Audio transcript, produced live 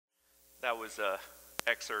That was a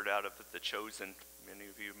excerpt out of The Chosen. Many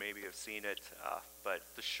of you maybe have seen it, but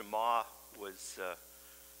the Shema was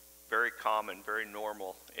very common, very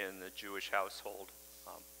normal in the Jewish household.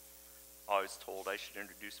 I was told I should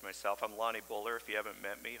introduce myself. I'm Lonnie Buller. If you haven't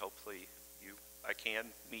met me, hopefully I can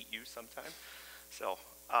meet you sometime. So,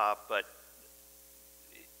 but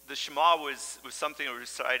the Shema was something that was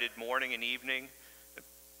recited morning and evening. It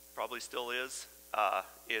probably still is.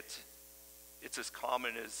 It's as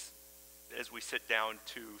common as we sit down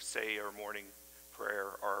to say our morning prayer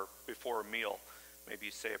or before a meal. Maybe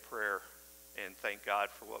you say a prayer and thank God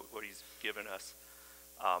for what he's given us.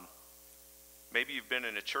 Maybe you've been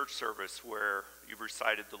in a church service where you've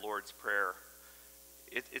recited the Lord's Prayer.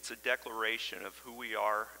 It's a declaration of who we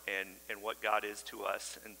are and what God is to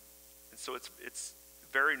us. And so it's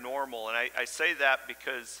very normal. And I say that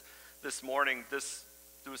because this morning, this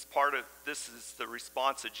is the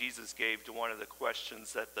response that Jesus gave to one of the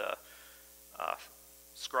questions that the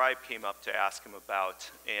scribe came up to ask him about.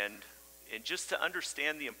 And just to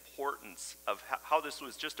understand the importance of how this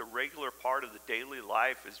was just a regular part of the daily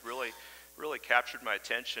life is really captured my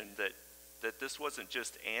attention, that this wasn't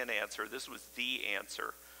just an answer, this was the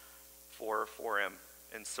answer for him.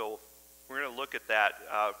 And so we're going to look at that.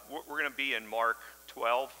 We're going to be in Mark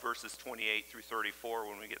 12, verses 28 through 34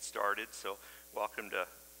 when we get started, so welcome to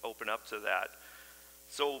open up to that.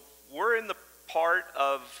 So we're in the part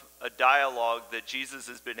of a dialogue that Jesus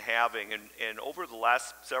has been having, and over the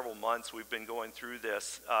last several months we've been going through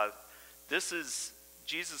this.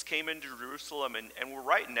 Jesus came into Jerusalem, and we're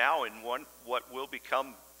right now in what will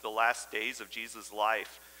become the last days of Jesus'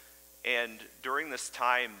 life. And during this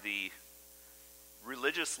time, the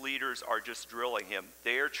religious leaders are just drilling him.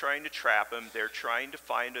 They are trying to trap him. They're trying to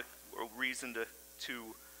find a reason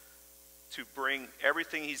to bring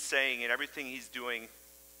everything he's saying and everything he's doing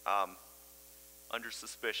under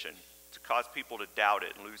suspicion, to cause people to doubt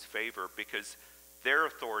it and lose favor, because their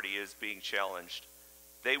authority is being challenged.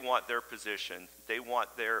 They want their position. They want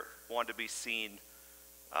to be seen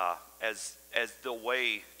as the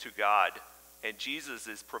way to God. And Jesus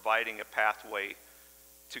is providing a pathway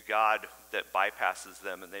to God that bypasses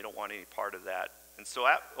them, and they don't want any part of that. And so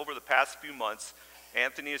over the past few months,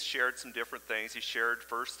 Anthony has shared some different things. He shared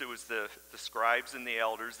first it was the scribes and the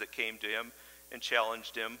elders that came to him and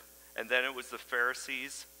challenged him. And then it was the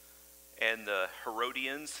Pharisees and the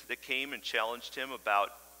Herodians that came and challenged him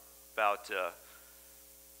about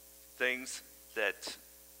things that,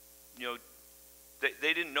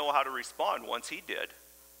 they didn't know how to respond once he did.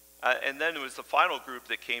 And then it was the final group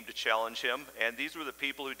that came to challenge him, and these were the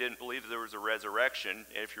people who didn't believe there was a resurrection.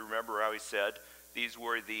 And if you remember how he said, these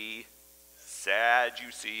were the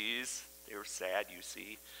Sadducees. They were sad, you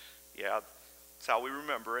see. Yeah, that's how we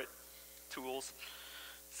remember it. Tools.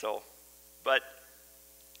 So, but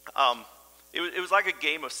it was like a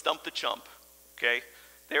game of stump the chump, okay?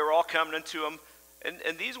 They were all coming into him.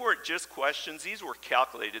 And these weren't just questions, these were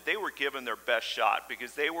calculated. They were given their best shot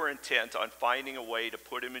because they were intent on finding a way to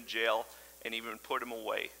put him in jail and even put him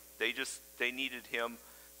away. They needed him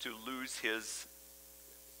to lose his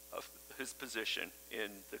position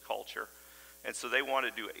in the culture. And so they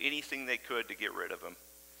wanted to do anything they could to get rid of him.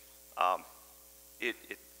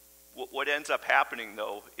 What ends up happening,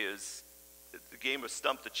 though, is the game of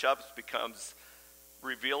stump the chumps becomes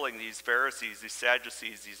revealing these Pharisees, these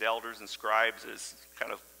Sadducees, these elders and scribes as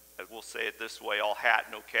kind of, we'll say it this way, all hat,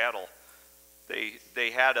 no cattle.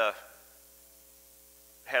 They had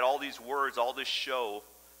all these words, all this show,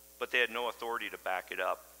 but they had no authority to back it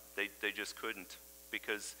up. They just couldn't,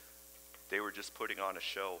 because they were just putting on a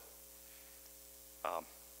show.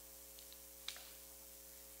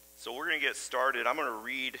 So we're going to get started. I'm going to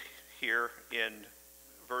read here in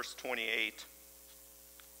verse 28.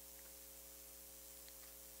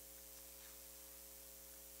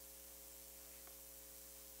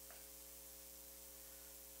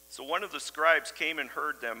 So one of the scribes came and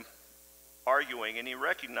heard them arguing, and he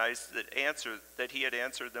recognized that he had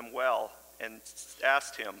answered them well, and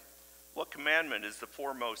asked him, "What commandment is the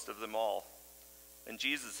foremost of them all?" And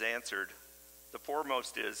Jesus answered, "The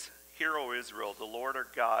foremost is, Hear, O Israel, the Lord our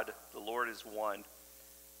God, the Lord is one.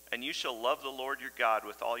 And you shall love the Lord your God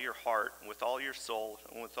with all your heart, and with all your soul,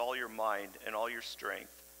 and with all your mind, and all your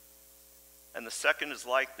strength. And the second is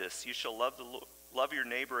like this, you shall love your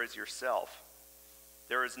neighbor as yourself.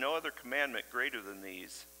 There is no other commandment greater than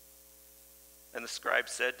these." And the scribe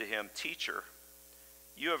said to him, "Teacher,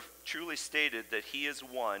 you have truly stated that he is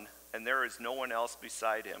one, and there is no one else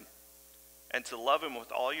beside him. And to love him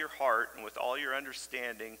with all your heart, and with all your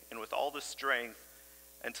understanding, and with all the strength,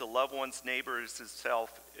 and to love one's neighbor as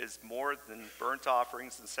himself is more than burnt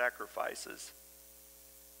offerings and sacrifices."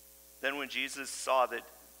 Then when Jesus saw that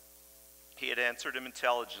he had answered him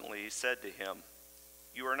intelligently, he said to him,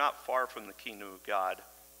 "You are not far from the kingdom of God."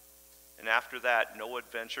 And after that, no one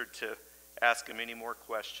ventured to ask him any more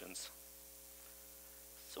questions.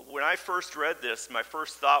 So when I first read this, my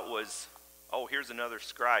first thought was, oh, here's another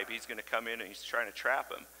scribe. He's going to come in and he's trying to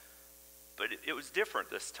trap him. But it was different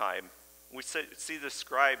this time. We see the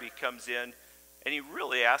scribe, he comes in, and he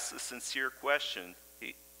really asks a sincere question.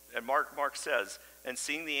 And Mark says, and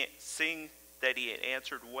seeing that he had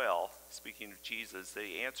answered well, speaking of Jesus, that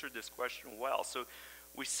he answered this question well. So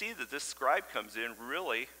we see that this scribe comes in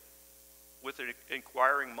really with an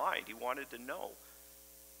inquiring mind. He wanted to know.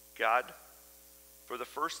 God, for the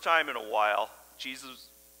first time in a while, Jesus,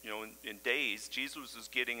 in days, Jesus was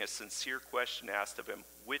getting a sincere question asked of him.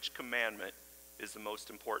 Which commandment is the most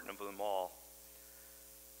important of them all?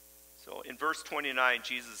 So in verse 29,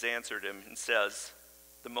 Jesus answered him and says,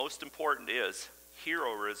 the most important is, "Hear,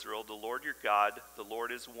 O Israel, the Lord your God, the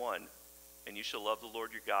Lord is one, and you shall love the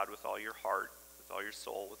Lord your God with all your heart, with all your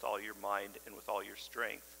soul, with all your mind, and with all your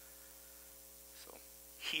strength." So,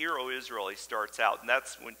 "Hear, O Israel," he starts out, and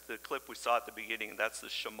that's when the clip we saw at the beginning, that's the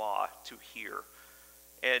Shema, to hear.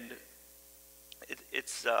 And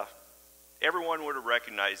it's everyone would have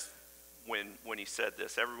recognized when he said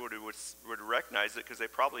this. Everybody would recognize it because they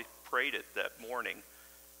probably prayed it that morning.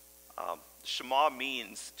 Shema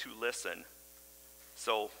means to listen.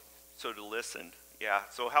 So to listen, yeah.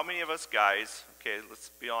 So how many of us guys, okay, let's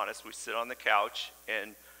be honest, we sit on the couch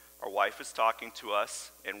and our wife is talking to us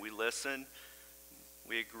and we listen,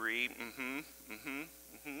 we agree,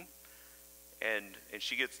 and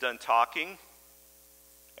she gets done talking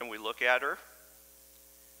and we look at her.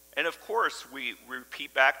 And of course, we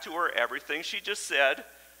repeat back to her everything she just said.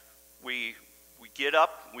 We get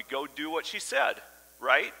up, we go do what she said,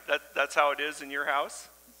 right? That's how it is in your house?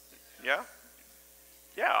 Yeah?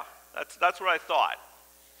 Yeah, that's what I thought.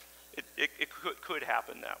 It could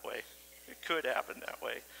happen that way. It could happen that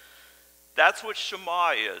way. That's what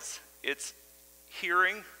Shema is. It's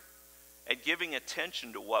hearing and giving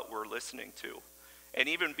attention to what we're listening to. And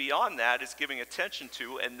even beyond that is giving attention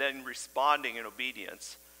to and then responding in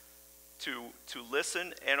obedience. To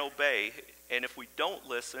listen and obey, and if we don't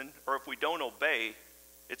listen or if we don't obey,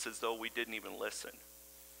 it's as though we didn't even listen.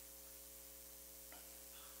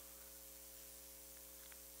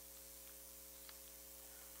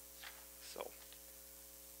 So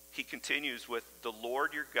he continues with, "The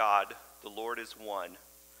Lord your God, the Lord is one."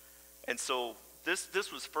 And so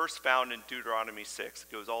this was first found in Deuteronomy 6.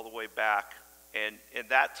 It goes all the way back. And in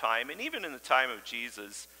that time, and even in the time of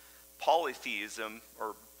Jesus, polytheism,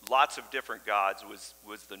 or lots of different gods,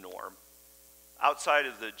 was the norm. Outside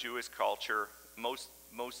of the Jewish culture,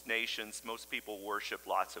 most nations, most people worship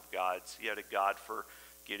lots of gods. You had a god for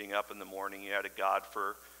getting up in the morning. You had a god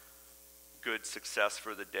for good success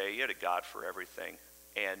for the day. You had a god for everything.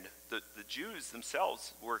 And the Jews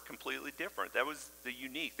themselves were completely different. That was the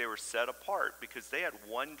unique. They were set apart because they had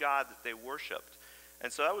one God that they worshiped.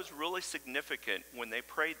 And so that was really significant when they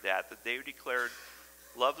prayed that they declared,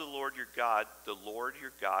 "Love the Lord your God, the Lord your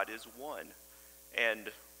God is one."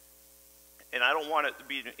 And I don't want it to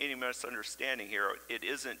be any misunderstanding here. It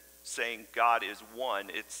isn't saying God is one.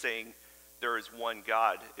 It's saying there is one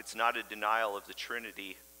God. It's not a denial of the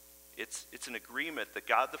Trinity. It's an agreement that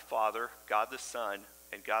God the Father, God the Son,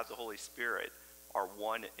 and God the Holy Spirit are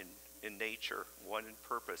one in nature, one in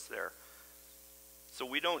purpose there. So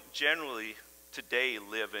we don't generally today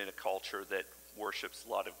live in a culture that worships a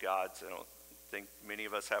lot of gods. I don't think many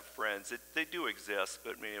of us have friends. They do exist,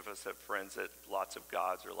 but many of us have friends that lots of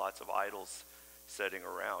gods or lots of idols sitting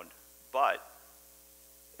around. But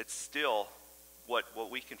it's still what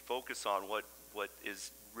we can focus on, what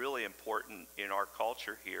is really important in our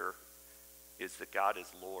culture here is that God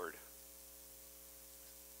is Lord.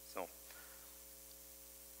 So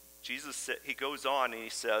Jesus said, he goes on and he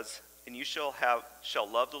says, "And you shall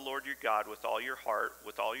love the Lord your God with all your heart,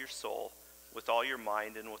 with all your soul, with all your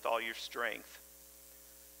mind, and with all your strength."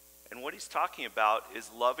 And what he's talking about is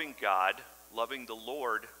loving God, loving the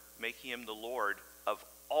Lord, making him the Lord of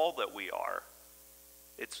all that we are.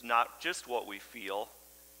 It's not just what we feel.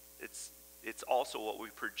 It's also what we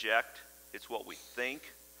project. It's what we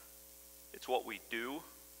think. It's what we do.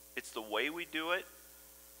 It's the way we do it.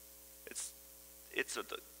 It's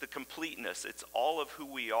the completeness. It's all of who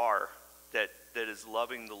we are that is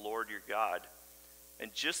loving the Lord your God.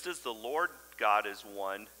 And just as the Lord God is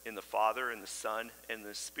one in the Father and the Son and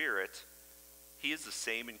the Spirit, he is the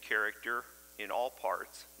same in character in all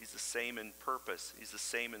parts. He's the same in purpose. He's the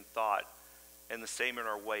same in thought and the same in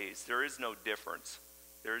our ways. There is no difference.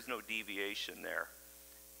 There is no deviation there.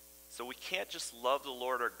 So we can't just love the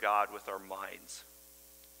Lord our God with our minds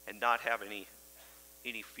and not have any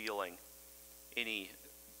feeling,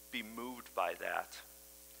 be moved by that.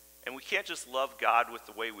 And we can't just love God with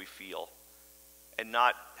the way we feel and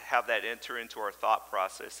not have that enter into our thought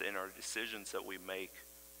process and our decisions that we make.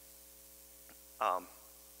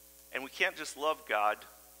 And we can't just love God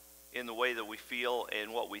in the way that we feel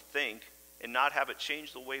and what we think and not have it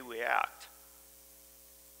change the way we act.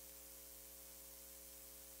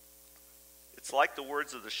 It's like the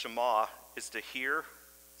words of the Shema is to hear,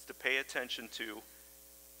 is to pay attention to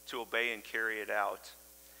obey and carry it out.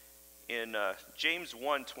 In James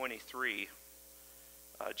 1:23,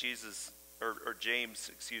 James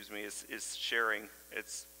is sharing,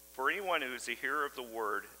 it's, "For anyone who is a hearer of the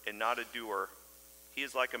word and not a doer, he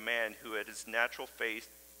is like a man who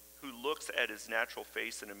looks at his natural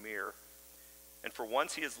face in a mirror. And for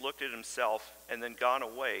once he has looked at himself and then gone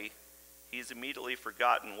away, he has immediately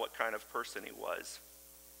forgotten what kind of person he was."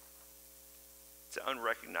 It's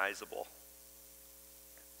unrecognizable.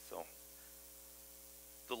 So,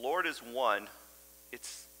 the Lord is one.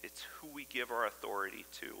 It's who we give our authority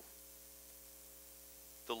to.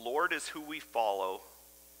 The Lord is who we follow,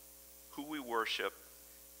 who we worship,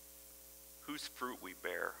 whose fruit we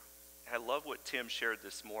bear. I love what Tim shared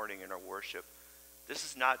this morning in our worship. This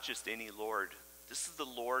is not just any Lord. This is the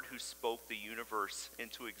Lord who spoke the universe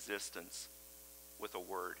into existence with a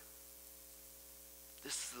word.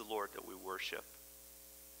 This is the Lord that we worship.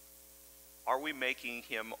 Are we making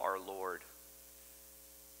him our Lord?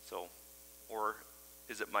 Or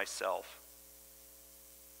is it myself?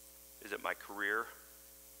 Is it my career?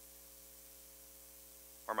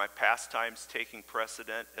 Are my pastimes taking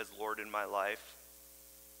precedent as Lord in my life?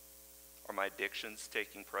 Are my addictions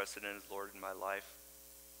taking precedent as Lord in my life?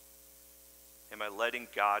 Am I letting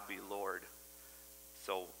God be Lord?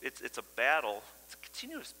 So it's a battle. It's a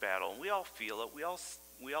continuous battle, and we all feel it.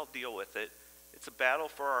 We all deal with it. It's a battle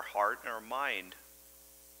for our heart and our mind.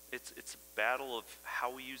 It's a battle of how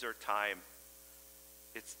we use our time.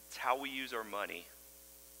 It's how we use our money.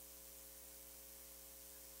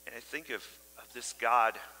 And I think of this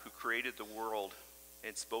God who created the world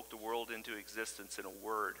and spoke the world into existence in a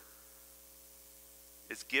word.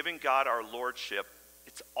 Is giving God our lordship.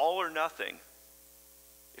 It's all or nothing.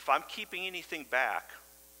 If I'm keeping anything back,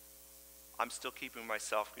 I'm still keeping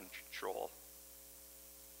myself in control.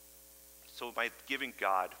 So am I giving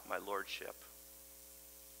God my lordship?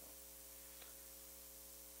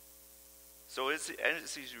 So as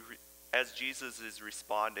Jesus is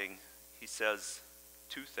responding, he says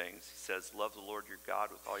two things. He says, love the Lord your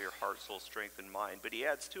God with all your heart, soul, strength, and mind. But he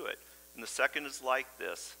adds to it. And the second is like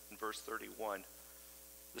this, in verse 31.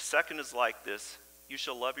 The second is like this, you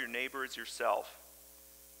shall love your neighbor as yourself.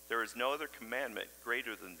 There is no other commandment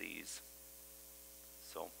greater than these.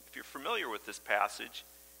 So, if you're familiar with this passage,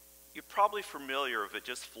 you're probably familiar with it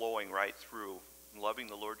just flowing right through. Loving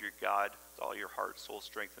the Lord your God with all your heart, soul,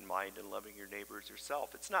 strength, and mind, and loving your neighbor as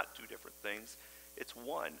yourself. It's not two different things. It's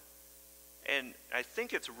one. And I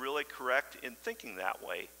think it's really correct in thinking that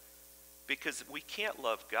way, because we can't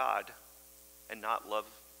love God and not love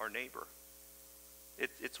our neighbor.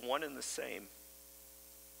 It's one and the same.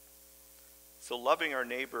 So loving our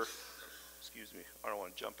neighbor, I don't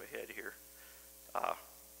want to jump ahead here.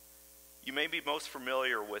 You may be most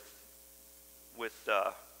familiar with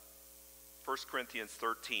 1 Corinthians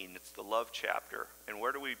 13. It's the love chapter. And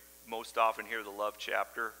where do we most often hear the love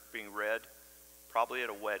chapter being read? Probably at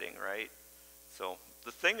a wedding, right? So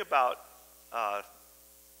the thing about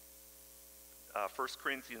 1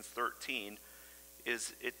 Corinthians 13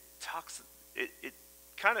 is it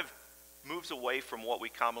kind of moves away from what we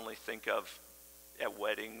commonly think of at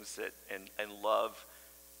weddings and love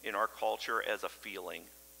in our culture as a feeling.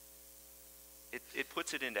 It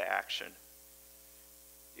puts it into action.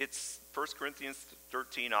 It's 1 Corinthians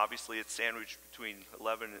 13, obviously it's sandwiched between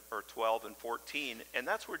 12 and 14, and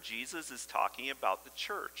that's where Jesus is talking about the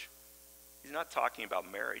church. He's not talking about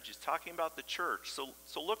marriage, he's talking about the church. So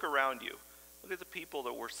look around you. Look at the people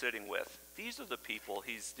that we're sitting with. These are the people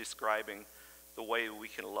he's describing the way we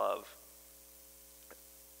can love.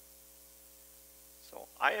 So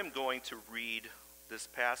I am going to read this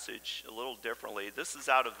passage a little differently. This is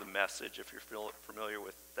out of the Message, if you're familiar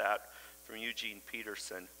with that, from Eugene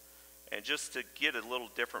Peterson. And just to get a little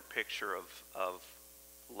different picture of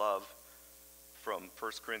love from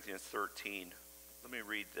 1 Corinthians 13, let me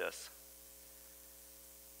read this.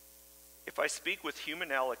 If I speak with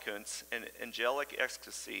human eloquence and angelic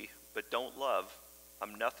ecstasy, but don't love,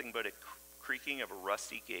 I'm nothing but a creaking of a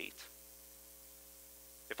rusty gate.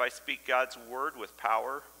 If I speak God's word with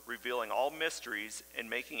power, revealing all mysteries and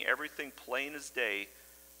making everything plain as day,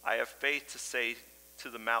 I have faith to say to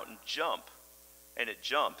the mountain, jump, and it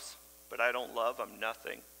jumps, but I don't love, I'm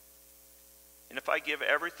nothing. And if I give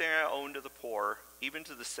everything I own to the poor, even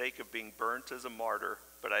to the sake of being burnt as a martyr,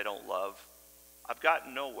 but I don't love, I've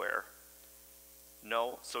gotten nowhere.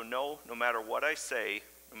 No matter what I say,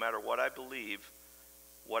 no matter what I believe,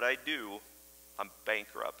 what I do, I'm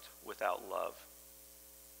bankrupt without love.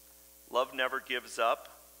 Love never gives up.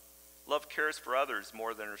 Love cares for others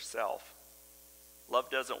more than herself. Love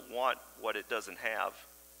doesn't want what it doesn't have.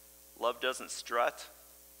 Love doesn't strut.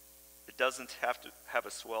 It doesn't have to have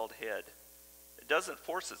a swelled head. It doesn't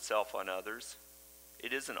force itself on others.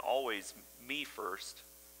 It isn't always me first.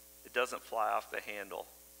 It doesn't fly off the handle.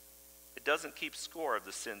 It doesn't keep score of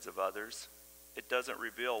the sins of others. It doesn't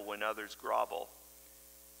reveal when others grovel.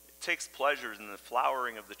 It takes pleasure in the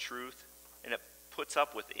flowering of the truth, and it puts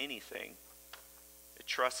up with anything. It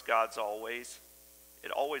trusts God's always.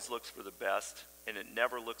 It always looks for the best, and it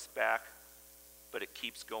never looks back, but it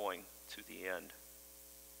keeps going to the end.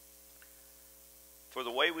 For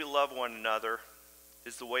the way we love one another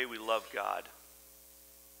is the way we love God.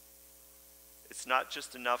 It's not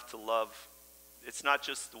just enough to love. It's not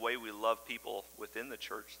just the way we love people within the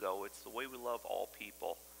church, though. It's the way we love all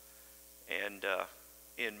people. And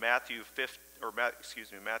in Matthew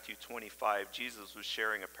 25, Jesus was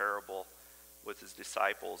sharing a parable with his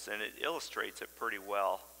disciples, and it illustrates it pretty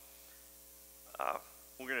well.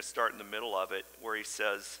 We're going to start in the middle of it, where he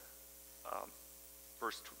says,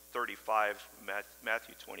 verse 35,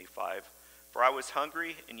 Matthew 25, "For I was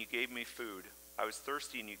hungry, and you gave me food. I was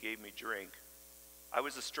thirsty, and you gave me drink. I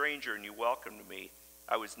was a stranger, and you welcomed me.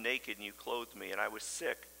 I was naked, and you clothed me. And I was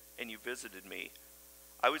sick, and you visited me.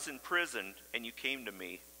 I was in prison, and you came to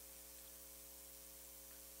me."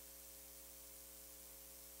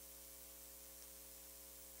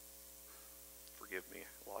 Forgive me,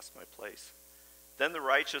 I lost my place. "Then the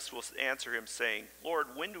righteous will answer him, saying,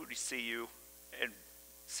 Lord, when did we see you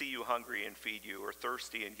hungry and feed you, or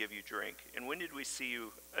thirsty and give you drink? And when did we see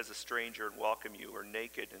you as a stranger and welcome you, or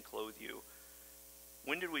naked and clothe you?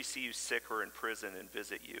 When did we see you sick or in prison and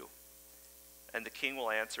visit you?" And the king will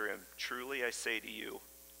answer him, "Truly I say to you,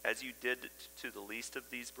 as you did it to the least of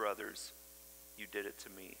these brothers, you did it to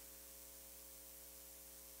me."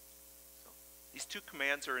 So, these two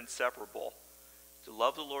commands are inseparable. To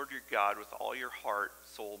love the Lord your God with all your heart,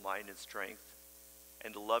 soul, mind, and strength,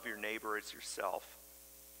 and to love your neighbor as yourself.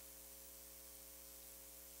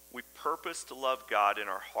 We purpose to love God in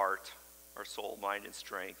our heart, our soul, mind, and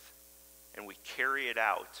strength, and we carry it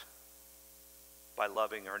out by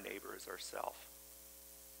loving our neighbor as ourselves.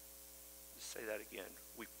 Just say that again.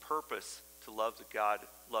 We purpose to love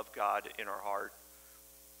God in our heart,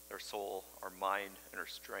 our soul, our mind, and our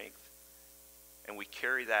strength, and we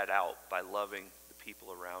carry that out by loving the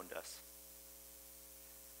people around us.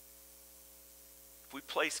 If we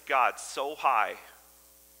place God so high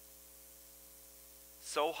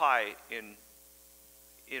in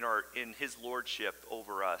his lordship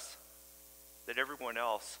over us, that everyone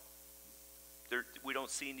else, we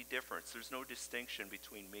don't see any difference. There's no distinction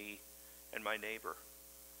between me and my neighbor.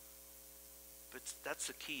 But that's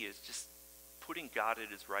the key, is just putting God at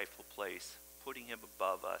his rightful place, putting him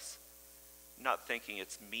above us, not thinking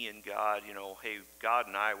it's me and God, hey, God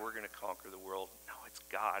and I, we're going to conquer the world. No, it's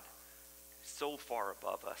God so far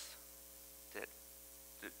above us that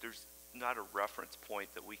there's not a reference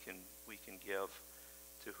point that we can give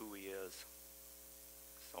to who he is.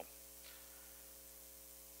 So,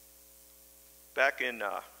 back in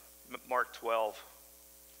Mark 12,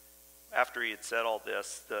 after he had said all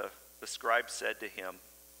this, the scribe said to him,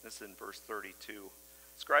 this is in verse 32,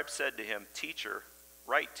 the scribe said to him,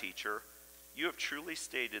 Right, teacher, you have truly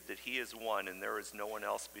stated that he is one and there is no one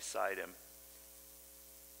else beside him.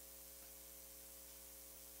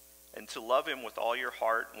 And to love him with all your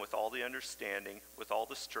heart and with all the understanding, with all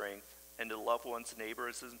the strength, and to love one's neighbor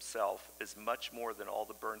as himself is much more than all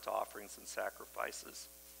the burnt offerings and sacrifices.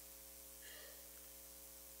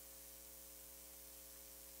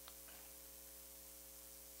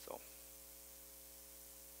 So,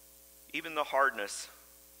 even the hardness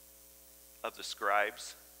of the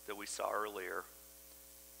scribes that we saw earlier,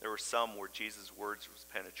 there were some where Jesus' words was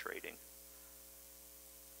penetrating.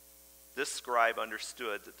 This scribe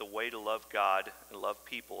understood that the way to love God and love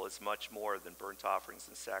people is much more than burnt offerings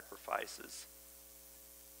and sacrifices.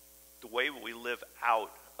 The way we live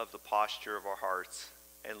out of the posture of our hearts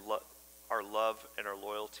and our love and our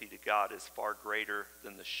loyalty to God is far greater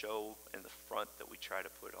than the show and the front that we try to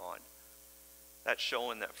put on. That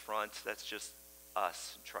show and that front, that's just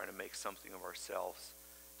us trying to make something of ourselves.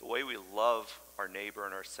 The way we love our neighbor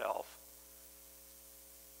and ourselves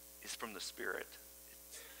is from the Spirit.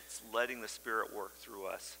 it's letting the Spirit work through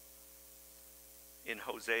us. In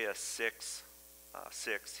Hosea 6,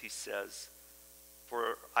 he says,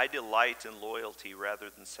 "For I delight in loyalty rather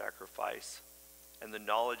than sacrifice, and the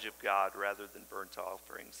knowledge of God rather than burnt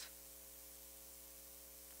offerings."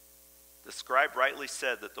 The scribe rightly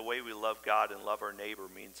said that the way we love God and love our neighbor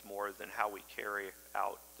means more than how we carry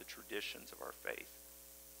out the traditions of our faith.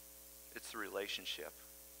 It's the relationship.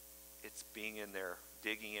 It's being in there,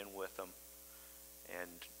 digging in with them,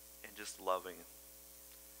 and just loving.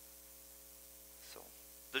 So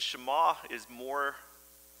the Shema is more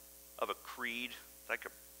of a creed, like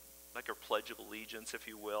a pledge of allegiance, if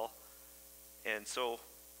you will. And so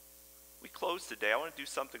we close today. I want to do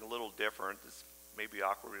something a little different. It's maybe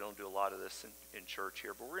awkward. We don't do a lot of this in church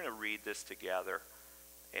here, but we're going to read this together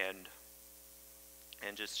and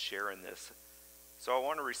just share in this. So I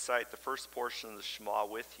want to recite the first portion of the Shema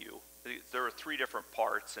with you. There are 3 different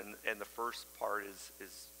parts, and the first part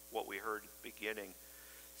is what we heard at the beginning.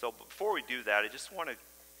 So before we do that, I just want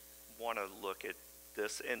to look at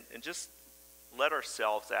this and just let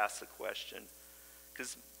ourselves ask the question.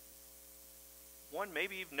 Because one,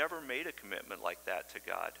 maybe you've never made a commitment like that to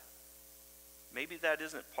God. Maybe that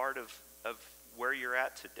isn't part of where you're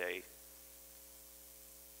at today.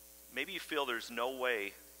 Maybe you feel there's no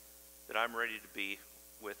way that I'm ready to be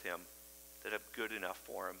with him, that I'm good enough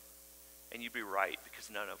for him. And you'd be right, because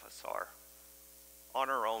none of us are. On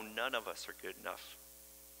our own, none of us are good enough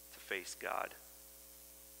to face God.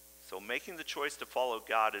 So making the choice to follow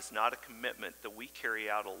God is not a commitment that we carry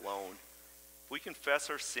out alone. If we confess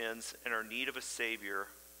our sins and our need of a Savior,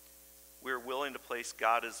 we are willing to place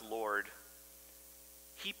God as Lord.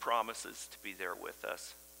 He promises to be there with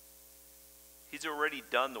us. He's already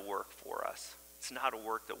done the work for us. It's not a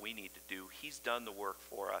work that we need to do. He's done the work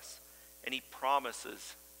for us. And he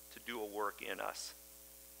promises to do a work in us.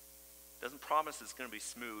 Doesn't promise it's going to be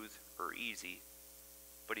smooth or easy,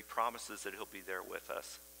 but he promises that he'll be there with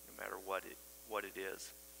us no matter what it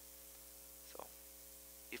is. So,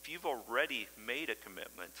 if you've already made a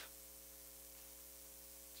commitment,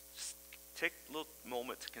 just take a little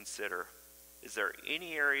moment to consider, is there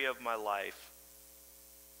any area of my life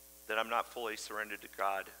that I'm not fully surrendered to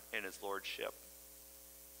God and his lordship?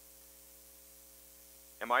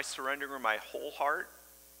 Am I surrendering my whole heart,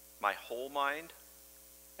 my whole mind,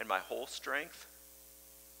 and my whole strength?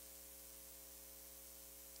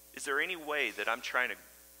 Is there any way that I'm trying to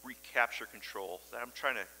recapture control, that I'm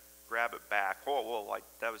trying to grab it back? Whoa,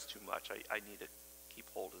 that was too much. I need to keep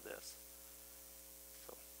hold of this.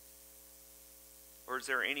 So, or is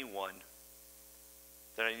there anyone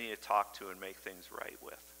that I need to talk to and make things right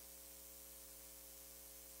with?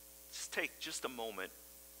 Just take just a moment,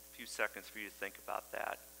 a few seconds for you to think about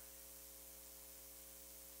that.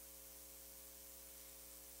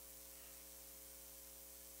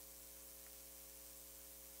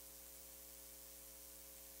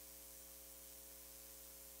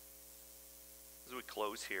 As we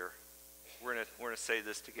close here, we're gonna say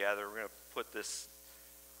this together. We're gonna put this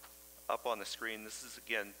up on the screen. This is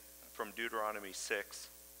again from Deuteronomy 6,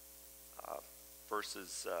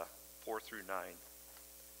 verses 4 through 9.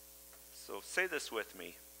 So say this with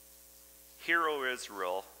me. Hear, O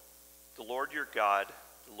Israel, the Lord your God,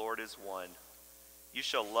 the Lord is one. You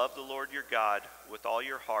shall love the Lord your God with all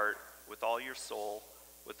your heart, with all your soul,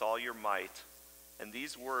 with all your might. And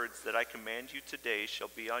these words that I command you today shall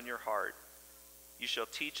be on your heart. You shall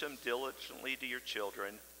teach them diligently to your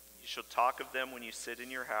children. You shall talk of them when you sit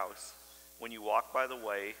in your house, when you walk by the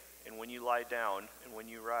way, and when you lie down, and when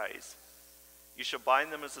you rise. You shall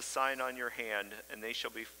bind them as a sign on your hand, and they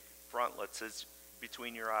shall be frontlets as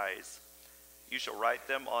between your eyes. You shall write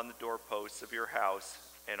them on the doorposts of your house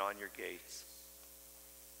and on your gates.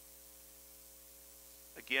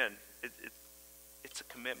 Again, it's a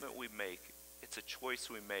commitment we make. It's a choice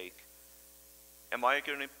we make. Am I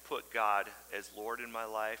going to put God as Lord in my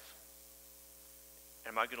life?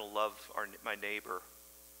 Am I going to love my neighbor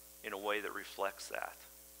in a way that reflects that?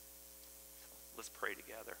 So let's pray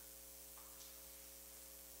together.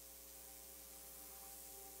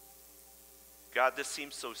 God, this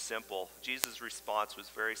seems so simple. Jesus' response was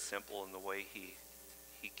very simple in the way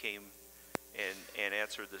he came and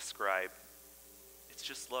answered the scribe. It's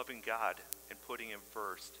just loving God and putting him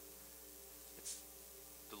first. It's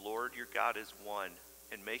the Lord your God is one,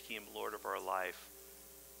 and making him Lord of our life.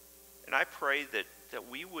 And I pray that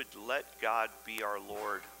we would let God be our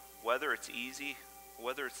Lord, whether it's easy,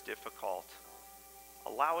 whether it's difficult.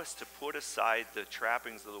 Allow us to put aside the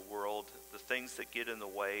trappings of the world, the things that get in the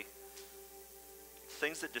way,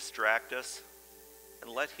 things that distract us, and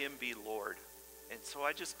let him be Lord. And so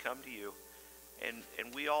I just come to you,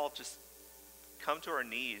 and we all just come to our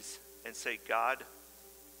knees and say, God,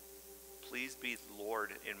 please be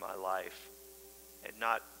Lord in my life and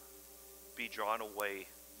not be drawn away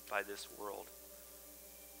by this world.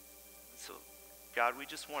 So, God, we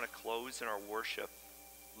just want to close in our worship,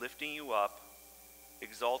 lifting you up,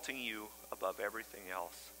 exalting you above everything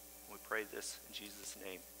else. We pray this in Jesus'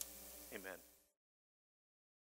 name. Amen.